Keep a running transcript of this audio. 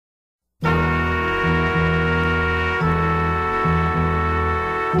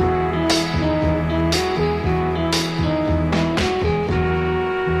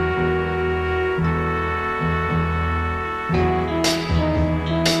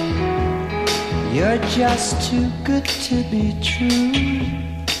You're just too good to be true.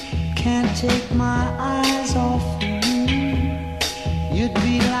 Can't take my eyes off of you. You'd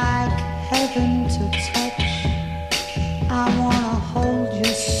be like heaven to touch. I wanna hold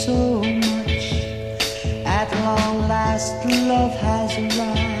you so much. At long last love has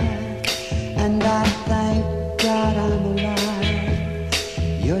arrived, and I thank God I'm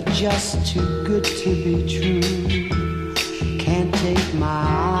alive. You're just too good to be true. Can't take my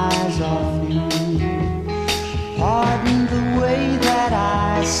eyes off you. Pardon the way that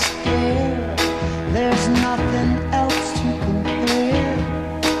I stare. There's nothing else to compare.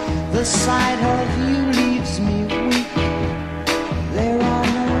 The sight of you leaves me weak. There are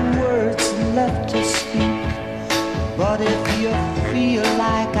no words left to speak. But if you feel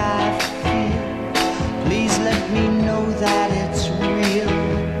like I feel, please let me know that it's real.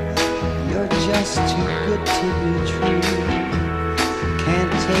 You're just too good to be true.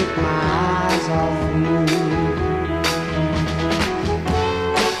 Can't take my eyes off you.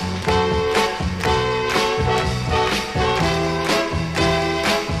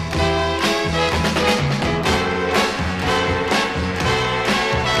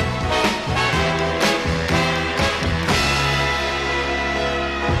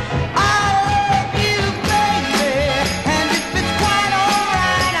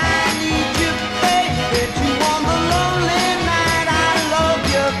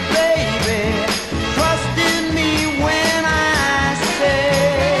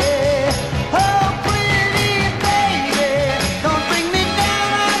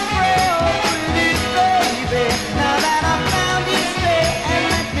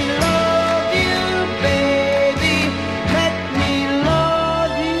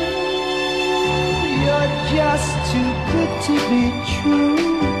 Just too good to be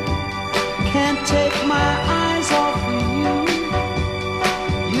true. Can't take my eyes off of you.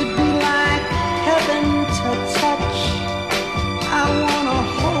 You'd be like heaven to touch. I wanna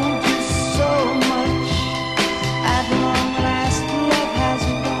hold you so much. At long last love has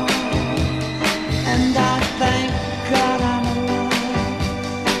arrived, and I thank God I'm alive.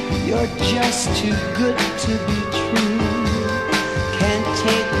 You're just too good to be true.